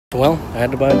Well, I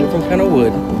had to buy a different kind of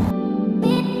wood.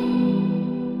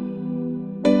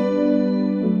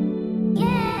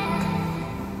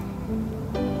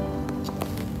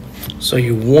 So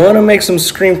you want to make some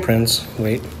screen prints.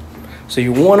 So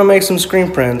you want to make some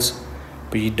screen prints,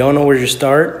 but you don't know where to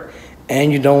start,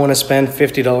 and you don't want to spend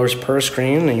 $50 per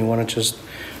screen, and you want to just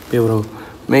be able to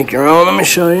make your own. Let me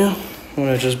show you. You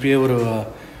want to just be able to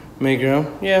make your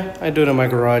own. Yeah, I do it in my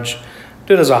garage.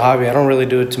 Do it as a hobby. I don't really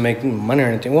do it to make money or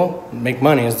anything. Well, make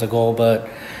money is the goal, but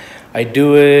I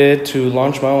do it to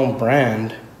launch my own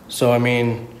brand. So I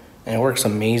mean, and it works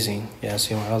amazing. Yeah,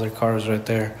 see my other cars right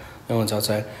there. That one's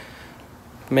outside.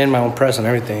 Made my own press and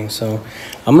everything. So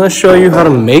I'm gonna show you how to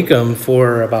make them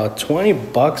for about 20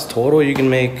 bucks total. You can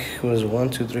make, what is it, 1,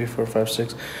 2, 3, 4, 5,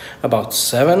 6, about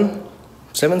seven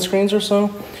screens or so.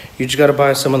 You just gotta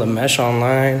buy some of the mesh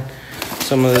online.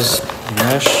 Some of this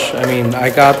mesh. I mean, I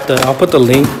got the, I'll put the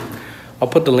link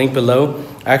below.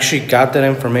 I actually got that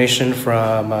information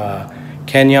from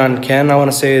Kenyon Ken, I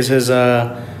want to say is his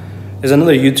is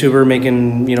another YouTuber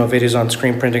making, you know, videos on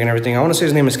screen printing and everything. I want to say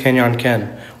his name is Kenyon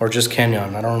Ken, or just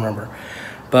Kenyon, I don't remember.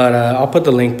 But I'll put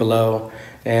the link below,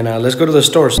 and let's go to the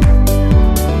store.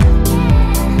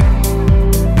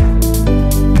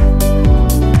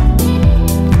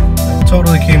 I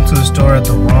totally came to the store at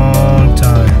the wrong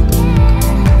time.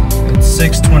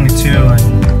 6:22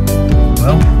 and,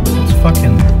 well, it's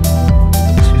fucking,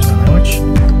 excuse my language.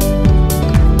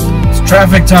 It's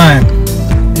traffic time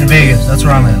in Vegas. That's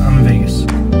where I'm at. I'm in Vegas.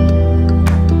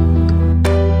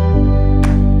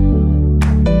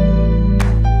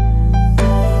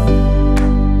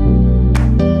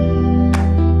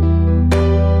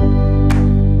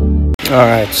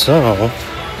 Alright, so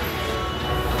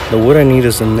the wood I need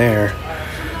is in there,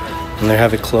 and they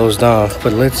have it closed off,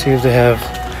 but let's see if they have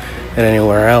and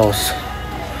anywhere else.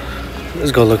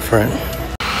 Let's go look for it.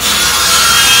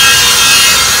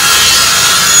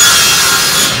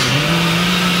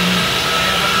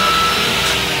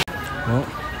 Well,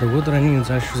 the wood that I need is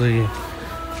actually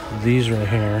these right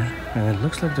here, and it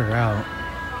looks like they're out.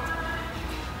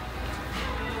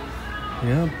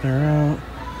 Yep, they're out.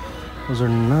 Those are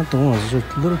not the ones. Those are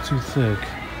a little too thick.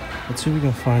 Let's see if we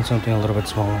can find something a little bit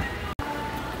smaller.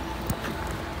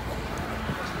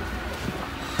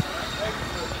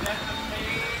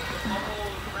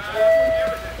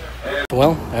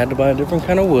 Well, I had to buy a different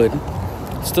kind of wood.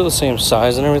 It's still the same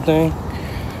size and everything,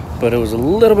 but it was a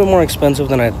little bit more expensive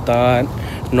than I thought.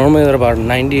 Normally they're about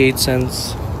 98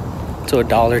 cents to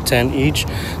 $1.10 each.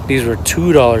 These were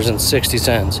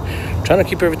 $2.60. Trying to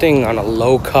keep everything on a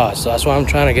low cost, so that's why I'm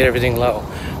trying to get everything low.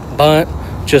 But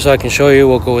just so I can show you,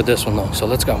 we'll go with this one though. So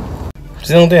let's go. It's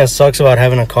the only thing that sucks about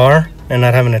having a car and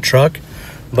not having a truck,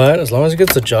 but as long as it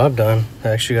gets the job done, I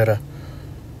actually gotta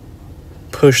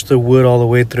push the wood all the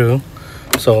way through.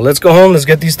 So let's go home, let's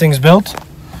get these things built.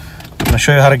 I'm gonna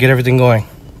show you how to get everything going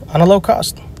on a low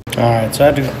cost. All right, so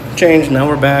I had to change, now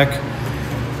we're back.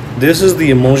 This is the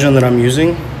emulsion that I'm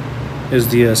using, is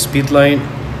the Speedlight,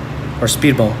 or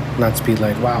Speedball, not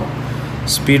Speedlight, wow.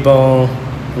 Speedball,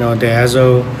 you know,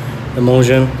 Diazo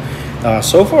emulsion.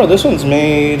 So far, this one's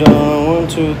made 1,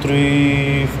 2,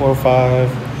 3, 4,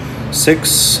 5,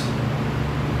 6.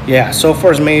 Yeah, so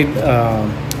far it's made,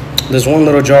 this one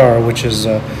little jar, which is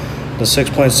the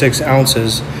 6.6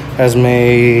 ounces, has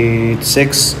made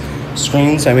 6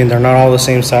 screens. I mean, they're not all the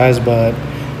same size, but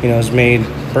you know, it's made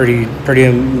pretty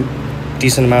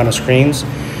decent amount of screens.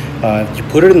 If you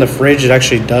put it in the fridge, it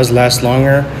actually does last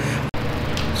longer.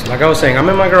 So like I was saying, I'm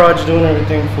in my garage doing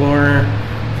everything for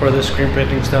the screen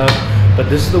printing stuff, but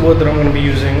this is the wood that I'm going to be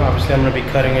using. Obviously, I'm going to be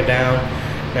cutting it down.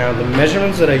 Now, the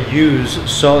measurements that I use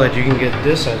so that you can get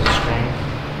this size of screen.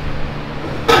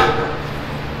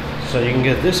 So you can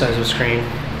get this size of screen.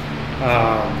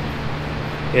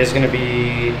 It's going to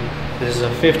be, this is a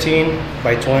 15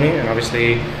 by 20, and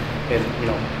obviously, you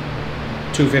know,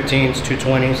 2 15s, 2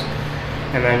 20s,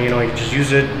 and then, you know, you just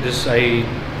use it. I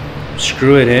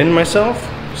screw it in myself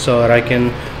so that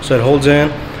so it holds in.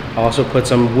 I also put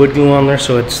some wood glue on there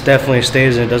so it definitely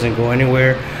stays and it doesn't go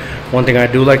anywhere. One thing I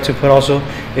do like to put also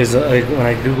is when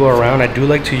I do go around, I do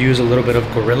like to use a little bit of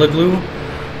Gorilla Glue.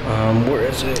 Where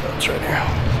is it? It's right here.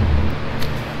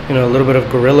 You know, a little bit of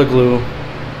Gorilla Glue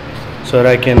so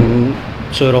that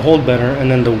so it'll hold better. And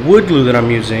then the wood glue that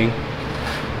I'm using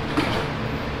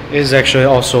is actually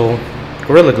also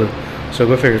Gorilla Glue. So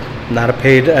go figure, not a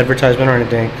paid advertisement or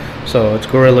anything. So it's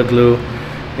Gorilla Glue,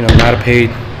 you know, not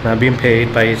being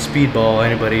paid by Speedball,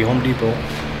 anybody, Home Depot.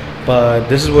 But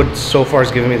this is what so far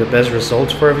is giving me the best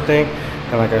results for everything.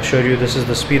 And like I showed you, this is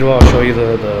the Speedball. I'll show you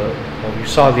well, you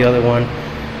saw the other one,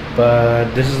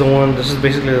 but this is the one. This is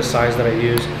basically the size that I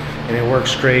use. and it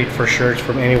works great for shirts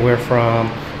from anywhere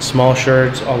from small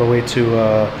shirts all the way to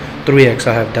 3X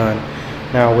I have done.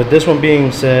 Now with this one being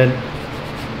said,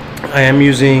 I am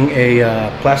using a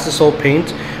Plastisol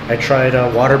paint. I tried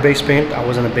water-based paint. I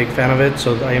wasn't a big fan of it,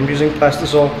 so I am using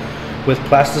Plastisol. With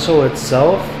Plastisol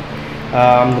itself,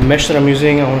 the mesh that I'm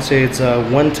using, I want to say it's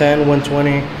 110,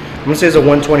 120. I'm going to say it's a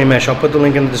 120 mesh. I'll put the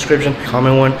link in the description.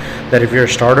 Common one that if you're a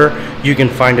starter, you can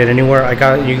find it anywhere.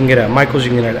 You can get it at Michael's, you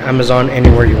can get it at Amazon,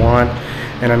 anywhere you want.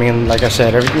 And I mean, like I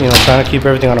said, trying to keep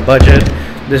everything on a budget.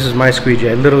 This is my squeegee.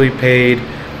 I literally paid,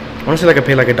 I want to say like I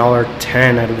paid like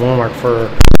 $1.10 at Walmart for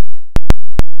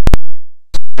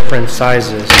different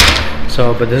sizes.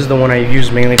 So, but this is the one I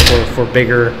use mainly for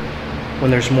bigger,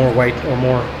 when there's more white or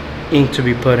more ink to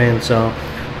be put in. So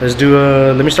let's do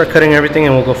let me start cutting everything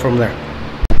and we'll go from there.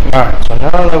 All right, so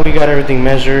now that we got everything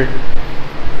measured,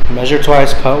 measure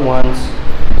twice, cut once.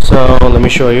 So let me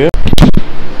show you.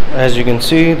 As you can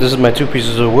see, this is my 2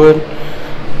 pieces of wood.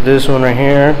 This one right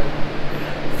here,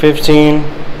 15,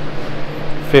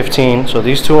 15. So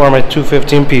these two are my 2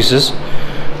 15 pieces.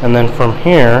 And then from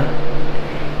here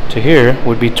to here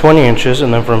would be 20 inches.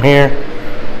 And then from here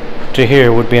to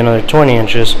here would be another 20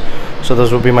 inches. So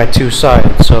those will be my 2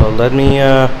 sides. So let me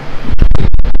get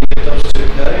those 2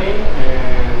 cutting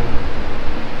and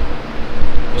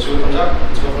we'll see what comes out.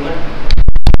 Let's go from there.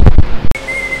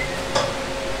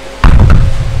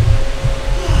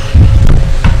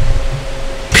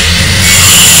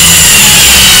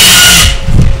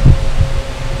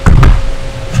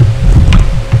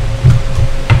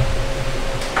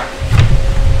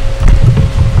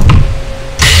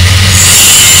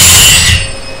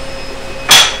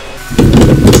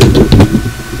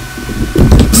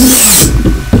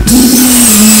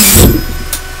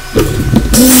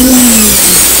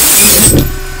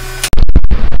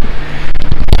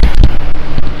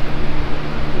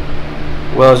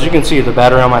 Well, as you can see, the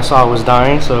battery on my saw was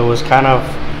dying, so it was kind of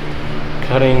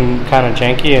cutting kind of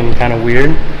janky and kind of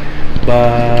weird.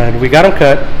 But we got them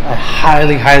cut. I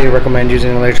highly, highly recommend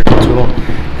using an electrical tool.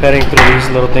 Cutting through these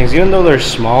little things, even though they're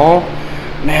small,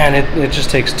 man, it just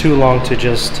takes too long to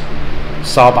just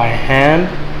saw by hand.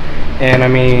 And I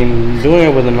mean, doing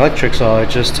it with an electric saw, it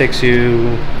just takes you,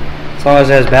 as long as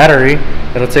it has battery,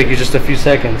 it'll take you just a few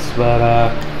seconds.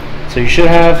 But so you should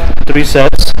have 3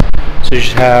 sets. So you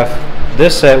should have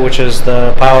this set, which is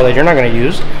the pile that you're not going to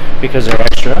use because they're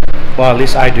extra. Well, at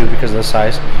least I do because of the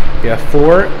size. You have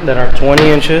 4 that are 20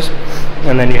 inches,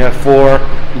 and then you have 4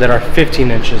 that are 15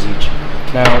 inches each.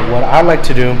 Now, what I like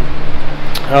to do,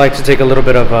 I like to take a little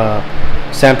bit of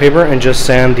sandpaper and just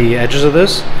sand the edges of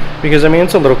this, because I mean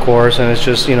it's a little coarse, and it's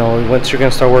just, once you're going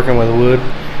to start working with wood,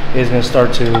 it's going to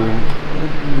start to,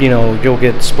 you'll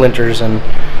get splinters. And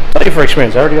I'll tell you for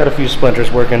experience, I already got a few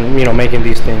splinters working, making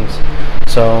these things.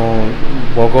 So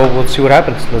we'll see what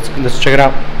happens. Let's check it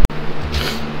out.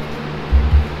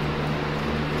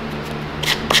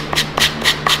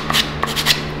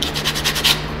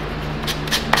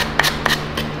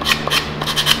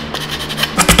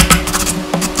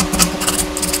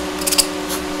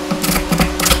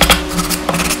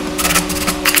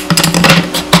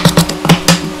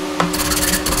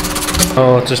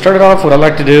 So to start it off, what I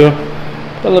like to do,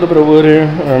 put a little bit of wood here,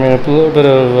 or I mean a little bit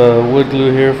of wood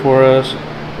glue here for us.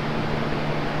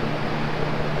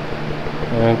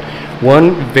 And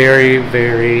one very,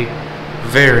 very,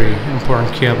 very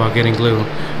important key about getting glue,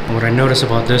 and what I notice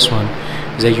about this one,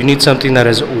 is that you need something that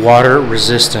is water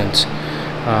resistant.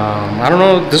 I don't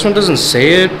know, this one doesn't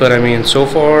say it, but I mean so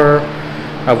far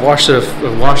I've washed the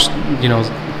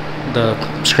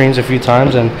screens a few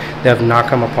times and they have not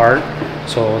come apart.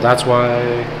 So that's why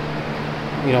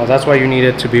you need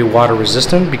it to be water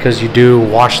resistant, because you do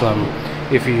wash them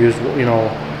if you use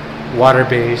water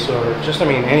based, or just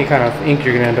any kind of ink,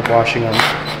 you're gonna end up washing them.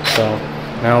 So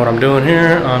now what I'm doing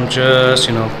here, I'm just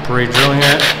pre-drilling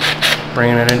it,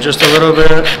 bringing it in just a little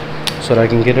bit so that I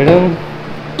can get it in.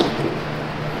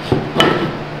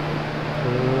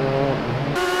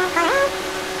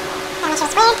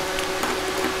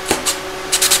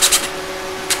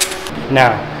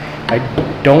 Now I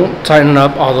don't tighten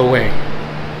up all the way.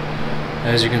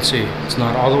 As you can see, it's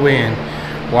not all the way in.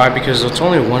 Why? Because it's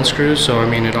only 1 screw, so I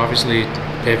mean it obviously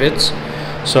pivots.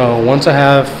 So once I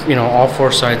have all 4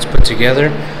 sides put together,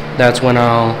 that's when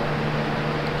I'll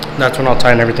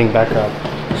tighten everything back up.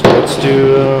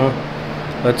 So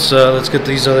let's get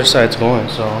these other sides going.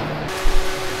 So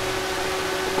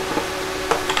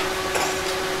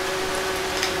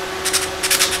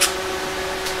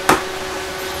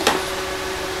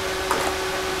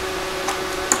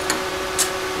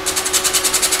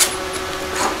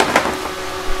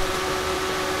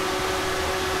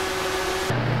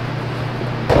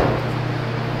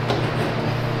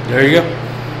there you go.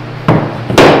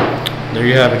 There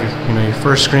you have it. You know, your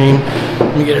first screen.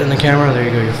 Let me get it in the camera. There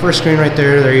you go. Your first screen right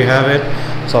there. There you have it.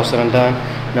 It's all said and done.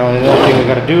 Now the only thing we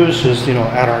gotta do is just, you know,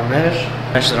 add our mesh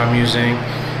that I'm using.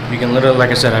 You can literally,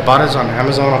 like I said, I bought this on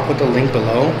Amazon. I'll put the link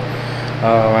below.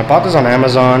 I bought this on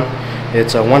Amazon.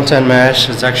 It's a 110 mesh.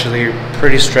 It's actually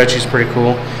pretty stretchy. It's pretty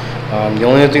cool. The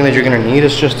only other thing that you're gonna need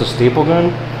is just a staple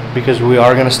gun, because we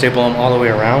are gonna staple them all the way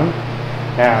around.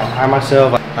 Now, I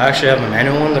actually have a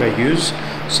manual one that I use.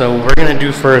 So what we're gonna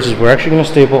do first is we're actually gonna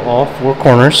staple all 4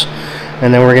 corners,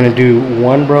 and then we're gonna do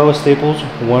 1 row of staples,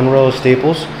 1 row of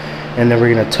staples, and then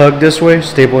we're gonna tug this way,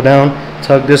 staple down,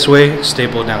 tug this way,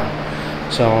 staple down.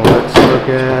 So let's look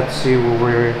at, see where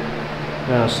we're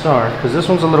gonna start, because this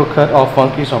one's a little cut all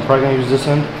funky, so I'm probably gonna use this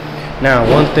end. Now,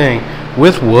 one thing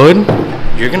with wood,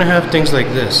 you're gonna have things like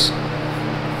this.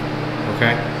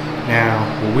 Okay. Now,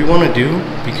 what we want to do,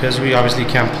 because we obviously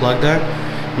can't plug that.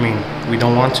 I mean, we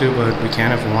don't want to, but we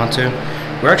can if we want to.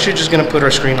 We're actually just gonna put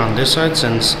our screen on this side,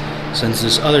 since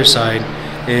this other side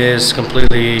is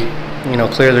completely, you know,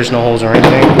 clear. There's no holes or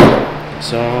anything.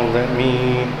 So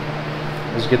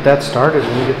let's get that started.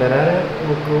 Let me get that at it.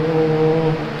 We'll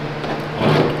go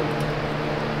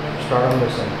start on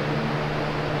this end.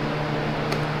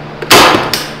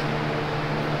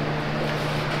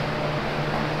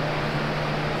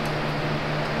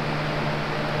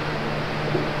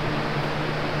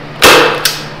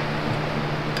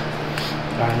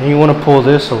 And you want to pull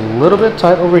this a little bit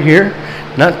tight over here,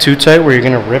 not too tight where you're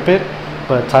going to rip it,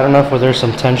 but tight enough where there's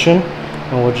some tension.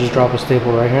 And we'll just drop a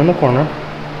staple right here in the corner.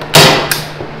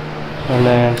 And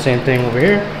then same thing over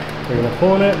here. We're going to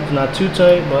pull in it. It's not too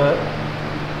tight, but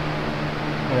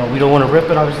you know, we don't want to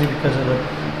rip it obviously because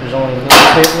there's only little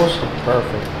staples.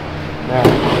 Perfect. Now,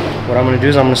 what I'm going to do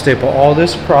is I'm going to staple all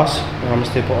this across, and I'm going to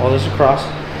staple all this across.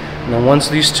 And then once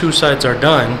these 2 sides are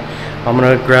done, I'm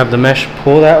going to grab the mesh,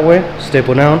 pull that way,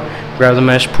 staple down, grab the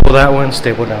mesh, pull that one,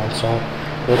 staple down. So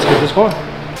let's get this going.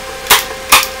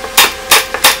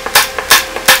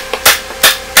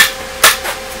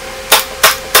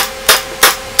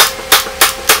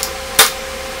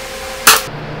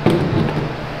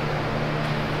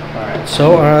 Alright,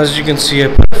 so as you can see, I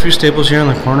put a few staples here in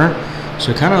the corner.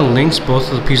 So it kind of links both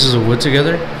of the pieces of wood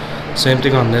together. Same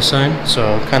thing on this side.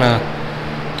 So it kind of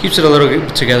keeps it a little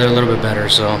bit together, a little bit better.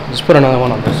 So let's put another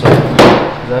one on this side,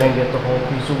 because I didn't get the whole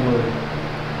piece of wood.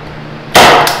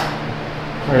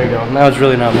 There you go. Now it's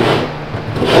really not moving.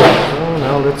 So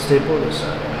now let's staple this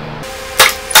side.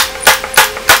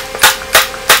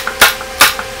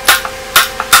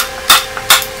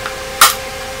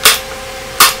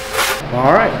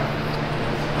 All right.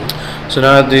 So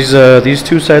now these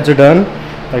 2 sides are done.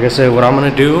 Like I said, what I'm gonna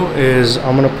do is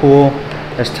I'm gonna pull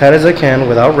as tight as I can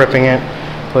without ripping it.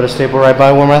 Put a staple right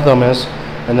by where my thumb is,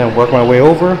 and then work my way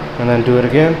over, and then do it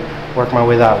again, work my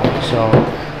way that way. So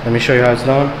let me show you how it's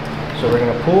done. So we're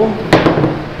gonna pull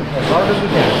as hard as we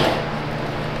can.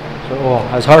 So well,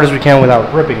 as hard as we can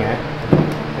without ripping it,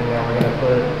 and then we're gonna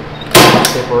put a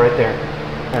staple right there.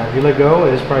 Now if you let go,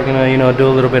 it's probably gonna, you know, do a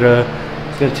little bit of,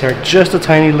 it's gonna tear just a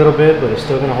tiny little bit, but it's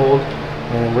still gonna hold.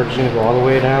 And we're just gonna go all the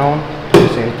way down, do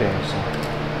the same thing. So.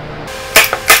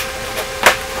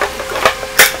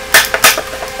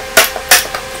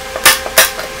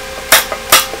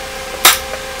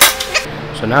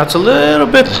 So now it's a little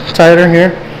bit tighter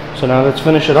here. So now let's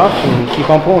finish it off and keep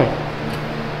on pulling.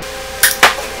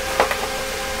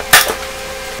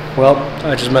 Well,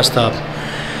 I just messed up.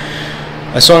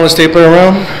 I swung the stapler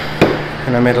around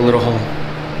and I made a little hole.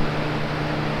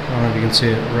 I don't know if you can see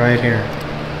it right here.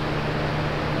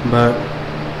 But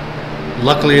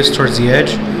luckily it's towards the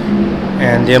edge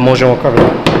and the emulsion will cover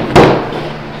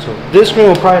that. So this screen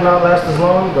will probably not last as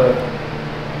long, but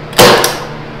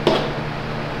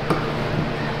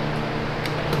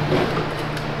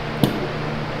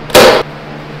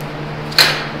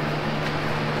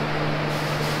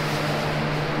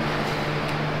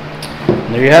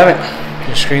there you have it.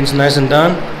 Your screen's nice and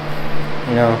done,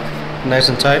 you know, nice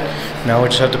and tight. Now we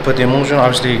just have to put the emulsion.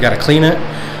 Obviously you got to clean it.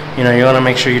 You know, you want to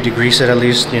make sure you degrease it at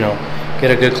least, you know, get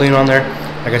a good clean on there.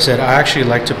 Like I said, I actually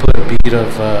like to put a bead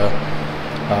of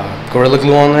Gorilla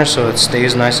Glue on there so it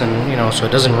stays nice and, you know, so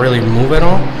it doesn't really move at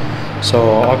all.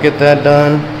 So I'll get that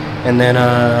done, and then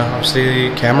obviously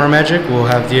Camera Magic will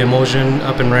have the emulsion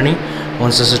up and ready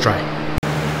once this is dry.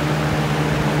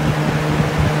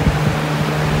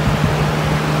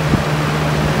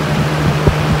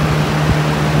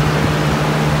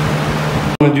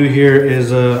 What I'm gonna do here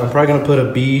is I'm probably gonna put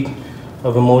a bead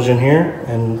of emulsion here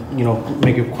and, you know,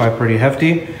 make it quite pretty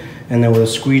hefty, and then with a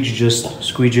squeegee just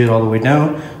squeegee it all the way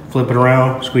down, flip it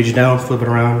around, squeegee down, flip it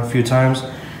around a few times,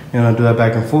 do that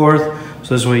back and forth.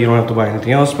 So this way you don't have to buy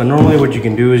anything else. But normally what you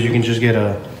can do is you can just get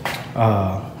a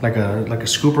like a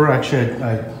scooper. Actually,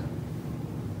 I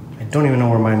don't even know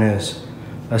where mine is.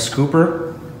 A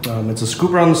scooper. It's a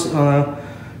scooper on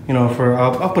the, for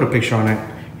I'll put a picture on it.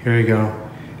 Here you go.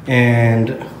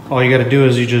 And all you got to do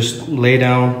is you just lay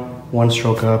down one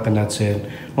stroke up, and that's it.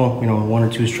 Well, 1 or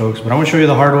 2 strokes. But I'm gonna show you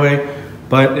the hard way,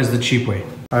 but it's the cheap way.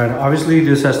 All right. Obviously,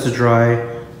 this has to dry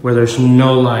where there's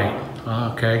no light.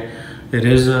 Okay. It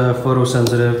is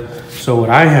photosensitive. So what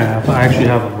I actually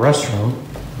have a restroom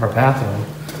or bathroom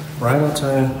right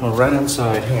outside, or right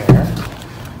inside here.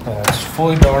 It's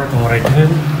fully dark, and what I did,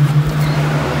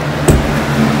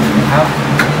 I have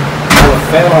a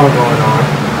fan on going on.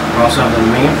 I also have the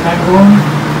main fan going.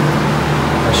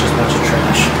 That's just a bunch of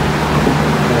trash.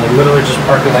 And I literally just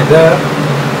park it like that.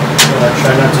 And I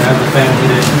try not to have the fan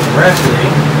hit it directly.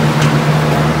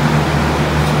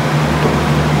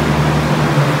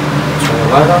 Turn the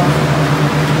light off.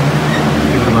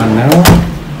 Give it about an hour.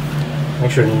 Make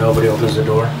sure nobody opens the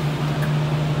door.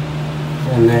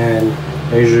 And then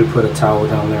I usually put a towel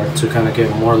down there to kind of get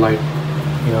more light,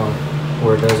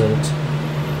 where it doesn't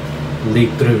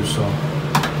leak through. So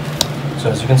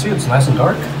as you can see, it's nice and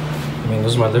dark. I mean,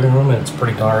 this is my living room, and it's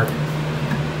pretty dark,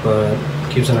 but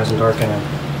it keeps it nice and dark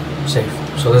and safe.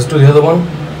 So let's do the other one.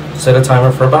 Set a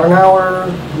timer for about an hour,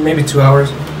 maybe 2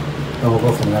 hours, and we'll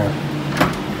go from there.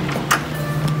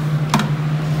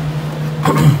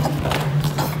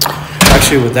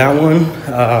 Actually, with that one,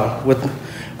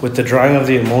 with the drying of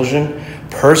the emulsion,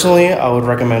 personally, I would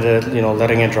recommend it,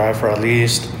 letting it dry for at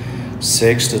least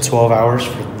 6 to 12 hours.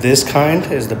 For this kind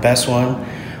is the best one.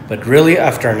 But really,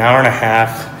 after an hour and a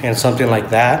half and something like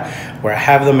that, where I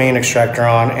have the main extractor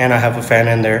on and I have a fan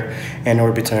in there,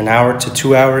 anywhere between an hour to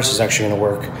 2 hours is actually going to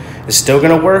work. It's still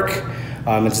going to work.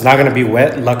 It's not going to be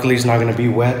wet. Luckily, it's not going to be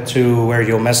wet to where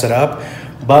you'll mess it up.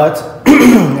 But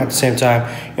at the same time,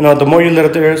 the more you let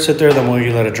it sit there, the more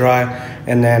you let it dry.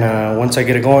 And then once I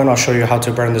get it going, I'll show you how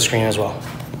to burn the screen as well.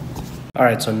 All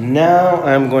right, so now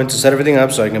I'm going to set everything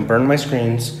up so I can burn my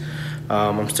screens.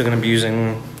 I'm still going to be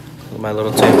using my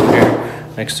little table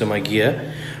here next to my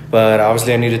Ghia. But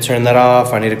obviously I need to turn that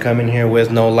off. I need to come in here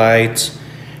with no lights.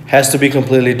 Has to be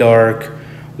completely dark.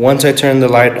 Once I turn the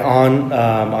light on,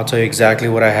 I'll tell you exactly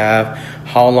what I have,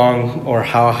 how long or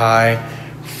how high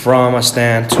from a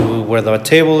stand to where the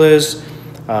table is,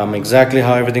 exactly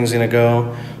how everything's gonna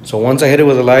go. So once I hit it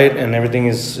with a light and everything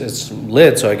is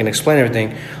lit so I can explain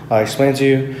everything, I'll explain to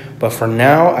you. But for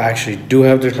now, I actually do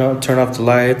have to turn off the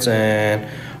lights, and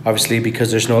obviously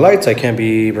because there's no lights, I can't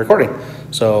be recording.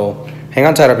 So hang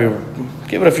on tight,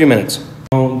 give it a few minutes.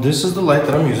 So this is the light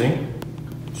that I'm using.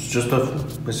 It's just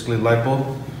basically a light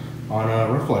bulb on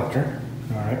a reflector,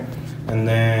 all right? And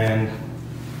then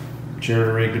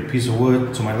jerry-rigged a piece of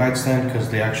wood to my light stand because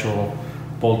the actual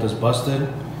bolt is busted.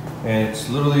 And it's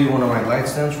literally one of my light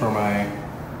stands for my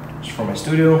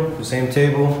studio, the same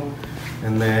table.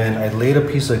 And then I laid a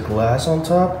piece of glass on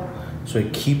top so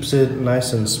it keeps it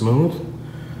nice and smooth.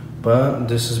 But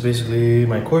this is basically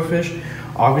my koi fish.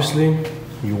 Obviously,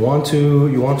 you want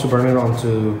to burn it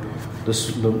onto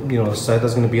this, the side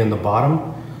that's going to be on the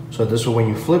bottom. So this way, when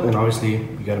you flip, and obviously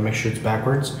you got to make sure it's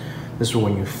backwards. This way,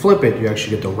 when you flip it, you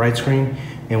actually get the right screen.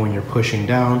 And when you're pushing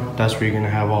down, that's where you're going to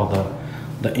have all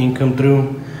the ink come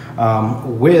through.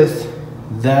 With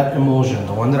that emulsion,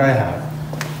 the one that I have,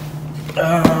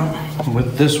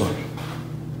 with this one,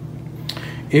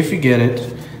 if you get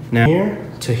it now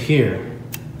here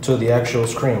to the actual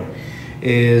screen,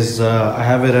 is I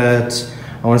have it at,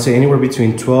 I want to say anywhere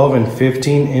between 12 and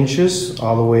 15 inches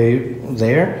all the way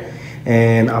there.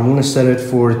 And I'm going to set it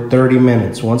for 30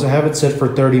 minutes. Once I have it set for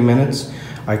 30 minutes,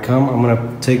 I'm going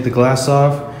to take the glass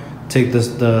off, take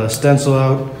the stencil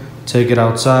out, take it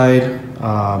outside.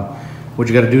 What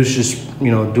you got to do is just,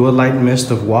 do a light mist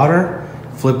of water,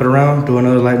 flip it around, do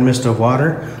another light mist of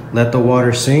water, let the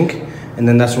water sink, and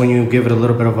then that's when you give it a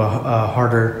little bit of a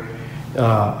harder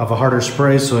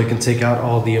spray so it can take out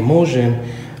all the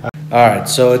emulsion. All right,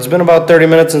 so it's been about 30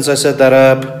 minutes since I set that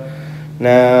up.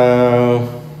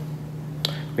 Now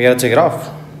we gotta take it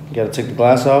off. You gotta take the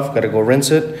glass off, gotta go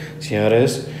rinse it, see how it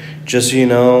is. Just so you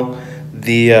know,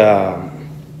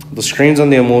 the screens on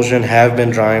the emulsion have been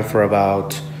drying for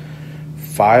about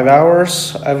 5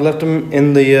 hours. I've left them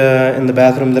in the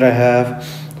bathroom that I have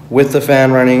with the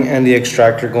fan running and the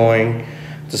extractor going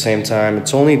at the same time.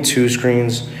 It's only 2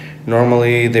 screens.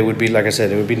 Normally they would be, like I said,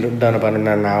 they would be done about in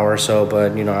an hour or so,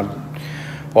 but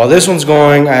while this one's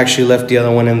going, I actually left the other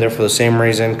one in there for the same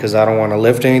reason, because I don't want to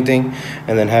lift anything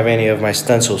and then have any of my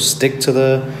stencils stick to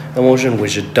the emulsion,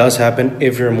 which it does happen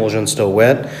if your emulsion's still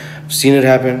wet. I've seen it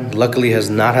happen. Luckily, it has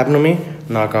not happened to me.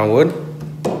 Knock on wood.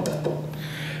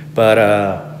 But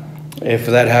if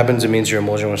that happens, it means your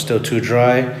emulsion was still too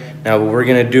dry. Now what we're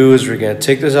gonna do is we're gonna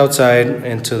take this outside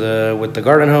with the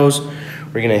garden hose.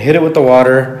 We're gonna hit it with the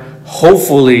water.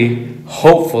 Hopefully,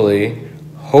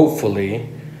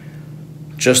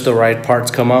 just the right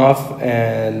parts come off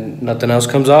and nothing else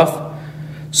comes off.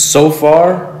 So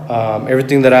far,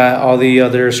 everything all the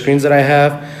other screens that I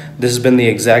have, this has been the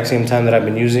exact same time that I've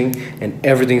been using, and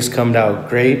everything's come out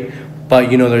great.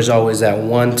 But you know, there's always that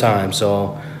one time.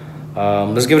 So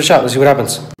let's give it a shot. Let's see what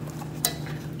happens.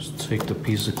 Just take the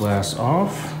piece of glass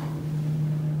off.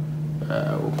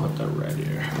 We'll put that right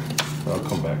here. I'll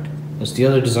come back. That's the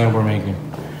other design we're making.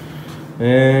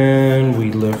 And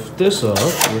we lift this up,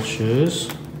 which is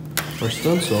our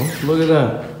stencil. Look at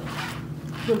that.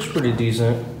 Looks pretty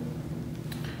decent.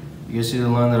 You guys see the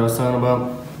line that I was talking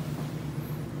about?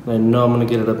 I know I'm gonna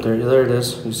get it up there. There it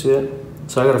is. You see it?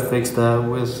 So I gotta fix that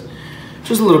with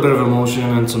just a little bit of emulsion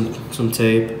and some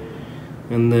tape.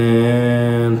 And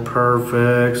then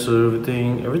perfect. So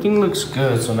everything looks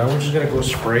good. So now we're just gonna go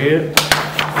spray it.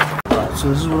 Alright, so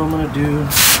this is what I'm gonna do. I'm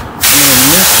gonna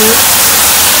mist it.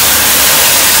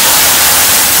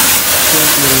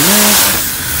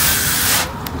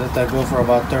 Let that go for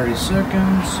about 30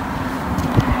 seconds.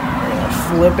 We're gonna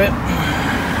flip it.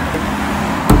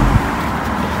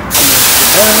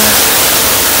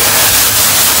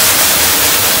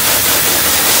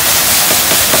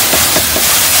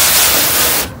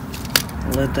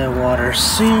 Let that water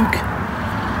sink.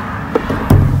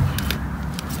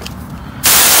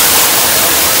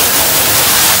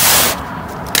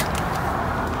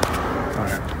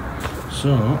 Alright,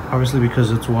 so obviously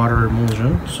because it's water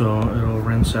emulsion, so it'll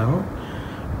rinse out.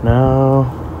 Now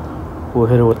we'll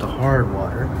hit it with the hard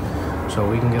water so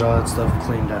we can get all that stuff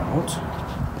cleaned out.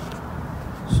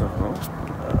 So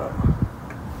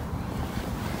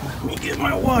let me get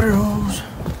my water hose.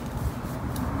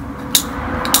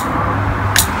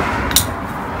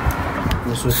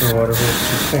 This is the water hose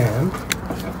to fan,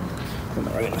 and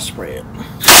then we're gonna spray it.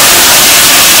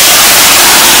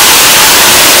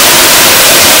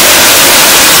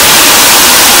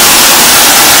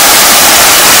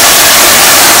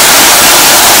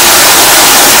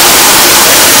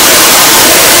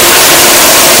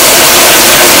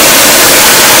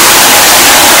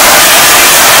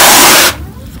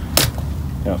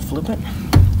 Now flip it.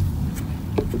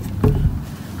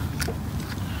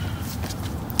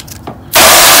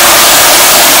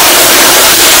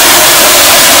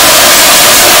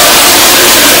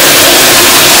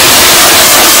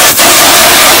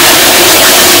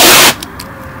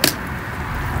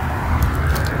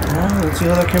 Let's see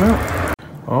how that came out.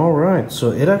 All right,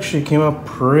 so it actually came out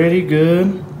pretty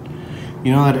good.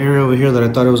 You know that area over here that I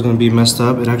thought it was gonna be messed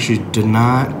up? It actually did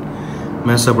not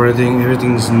mess up or anything.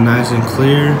 Everything's nice and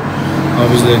clear,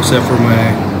 obviously except for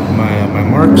my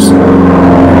marks.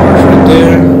 Marks right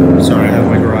there. Sorry, I have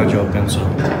my garage open, so.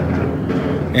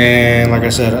 And like I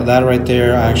said, that right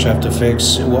there, I actually have to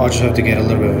fix. Well, I'll just have to get a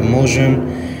little bit of emulsion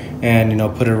and, you know,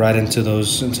 put it right into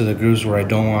the grooves where I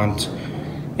don't want,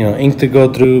 you know, ink to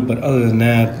go through. But other than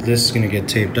that, this is gonna get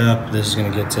taped up. This is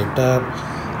gonna get taped up.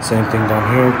 Same thing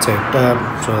down here, taped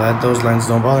up, so that those lines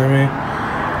don't bother me.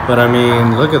 But I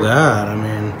mean, look at that. I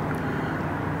mean,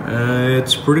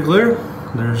 it's pretty clear.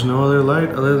 There's no other light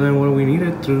other than what we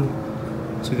needed to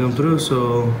come through.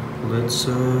 So let's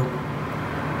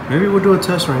maybe we'll do a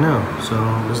test right now. So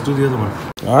let's do the other one.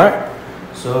 All right.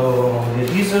 So the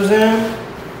adhesive's in.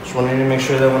 Just wanted to make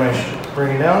sure that when I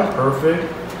bring it down, perfect.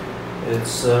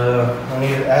 It's I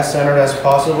need it as centered as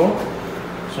possible.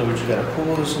 So we just gotta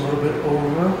pull this a little bit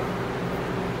over.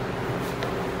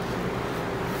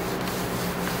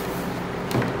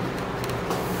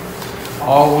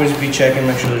 Always be checking,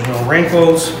 make sure there's no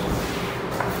wrinkles.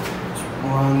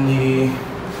 On the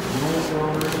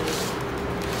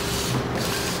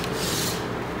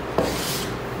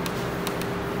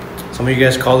some of you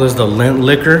guys call this the lint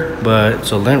liquor, but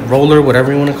it's a lint roller,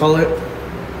 whatever you want to call it.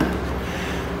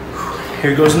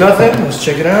 Here goes nothing. Let's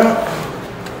check it out.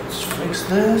 Let's fix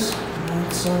this.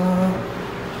 Let's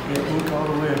get ink all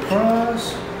the way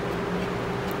across.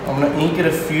 I'm gonna ink it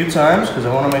a few times because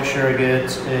I want to make sure I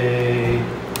get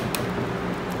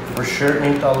for sure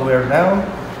inked all the way down.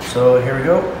 So here we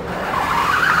go.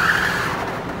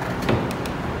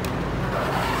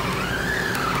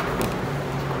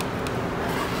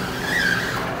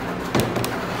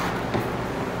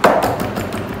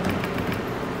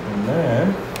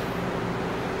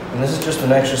 And this is just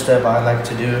an extra step I like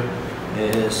to do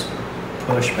is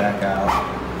push back out.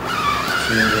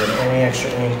 So you can get any extra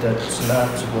ink that's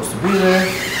not supposed to be there.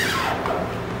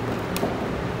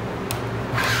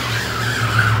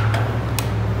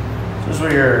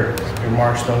 is where your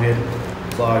marks don't get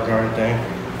clogged or anything.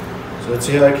 So let's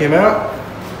see how that came out.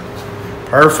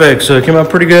 Perfect. So it came out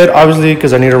pretty good, obviously,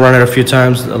 because I need to run it a few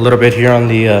times, a little bit here on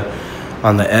the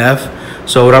F.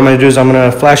 So what I'm going to do is I'm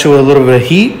going to flash it with a little bit of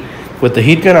heat. With the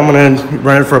heat gun, I'm going to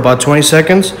run it for about 20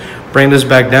 seconds, bring this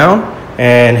back down,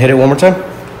 and hit it one more time.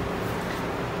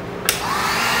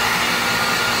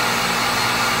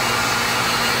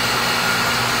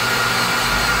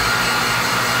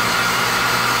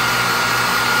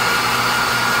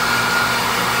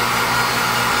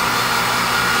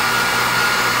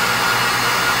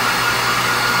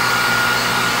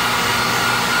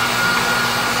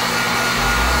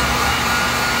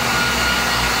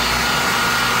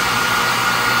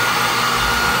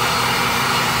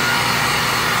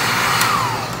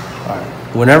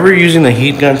 Whenever you're using the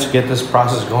heat gun to get this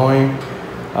process going,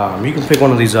 you can pick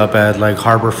one of these up at like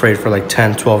Harbor Freight for like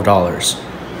 $10,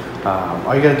 $12.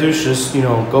 All you gotta do is just,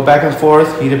 go back and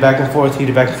forth, heat it back and forth, heat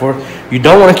it back and forth. You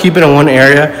don't wanna keep it in one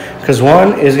area because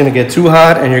one is gonna get too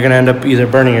hot and you're gonna end up either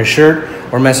burning your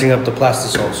shirt or messing up the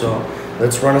plastisol. So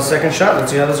let's run a second shot.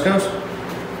 Let's see how this goes.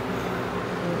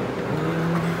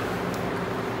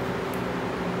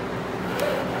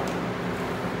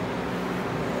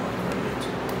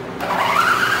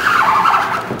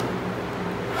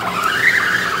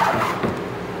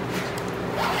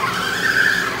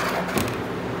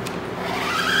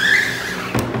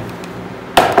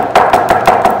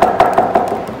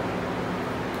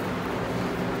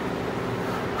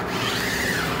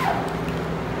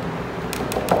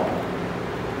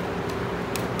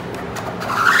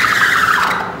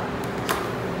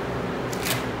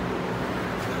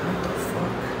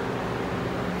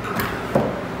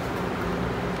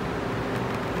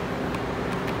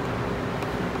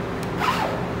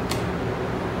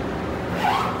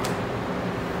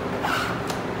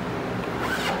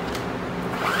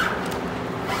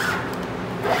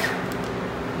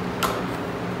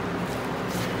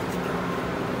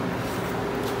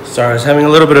 Sorry, I was having a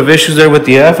little bit of issues there with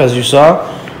the F, as you saw,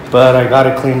 but I got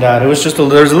it cleaned out. It was just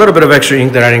there's a little bit of extra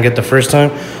ink that I didn't get the first time,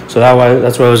 so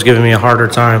that's why it was giving me a harder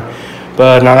time.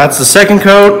 But now that's the second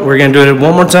coat. We're gonna do it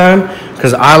one more time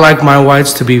because I like my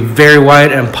whites to be very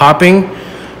white and popping.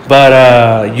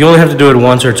 But you only have to do it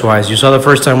once or twice. You saw the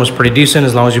first time was pretty decent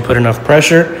as long as you put enough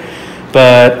pressure.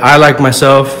 But I like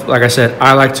myself, like I said,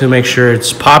 I like to make sure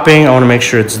it's popping. I want to make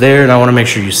sure it's there, and I want to make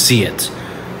sure you see it.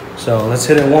 So let's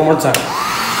hit it one more time.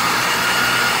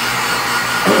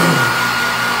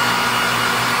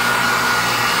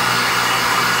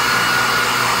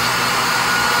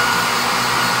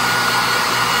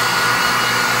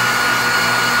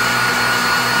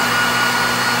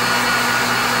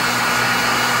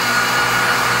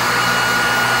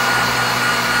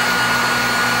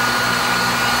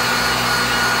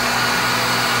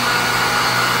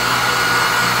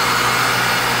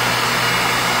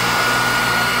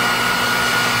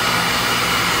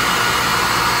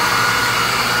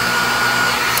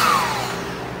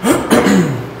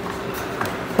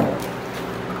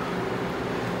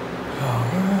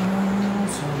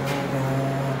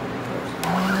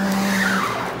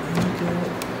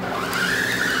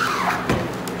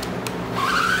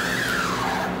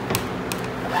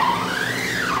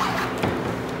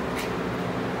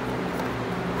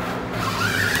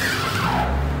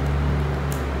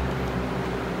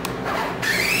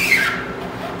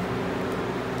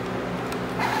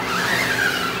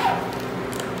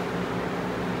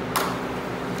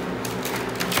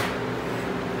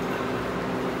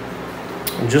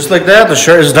 Just like that, the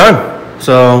shirt is done.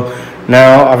 So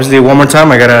now, obviously, one more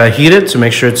time, I gotta heat it to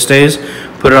make sure it stays.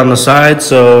 Put it on the side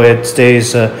so it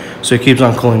stays, so it keeps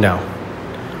on cooling down.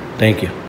 Thank you.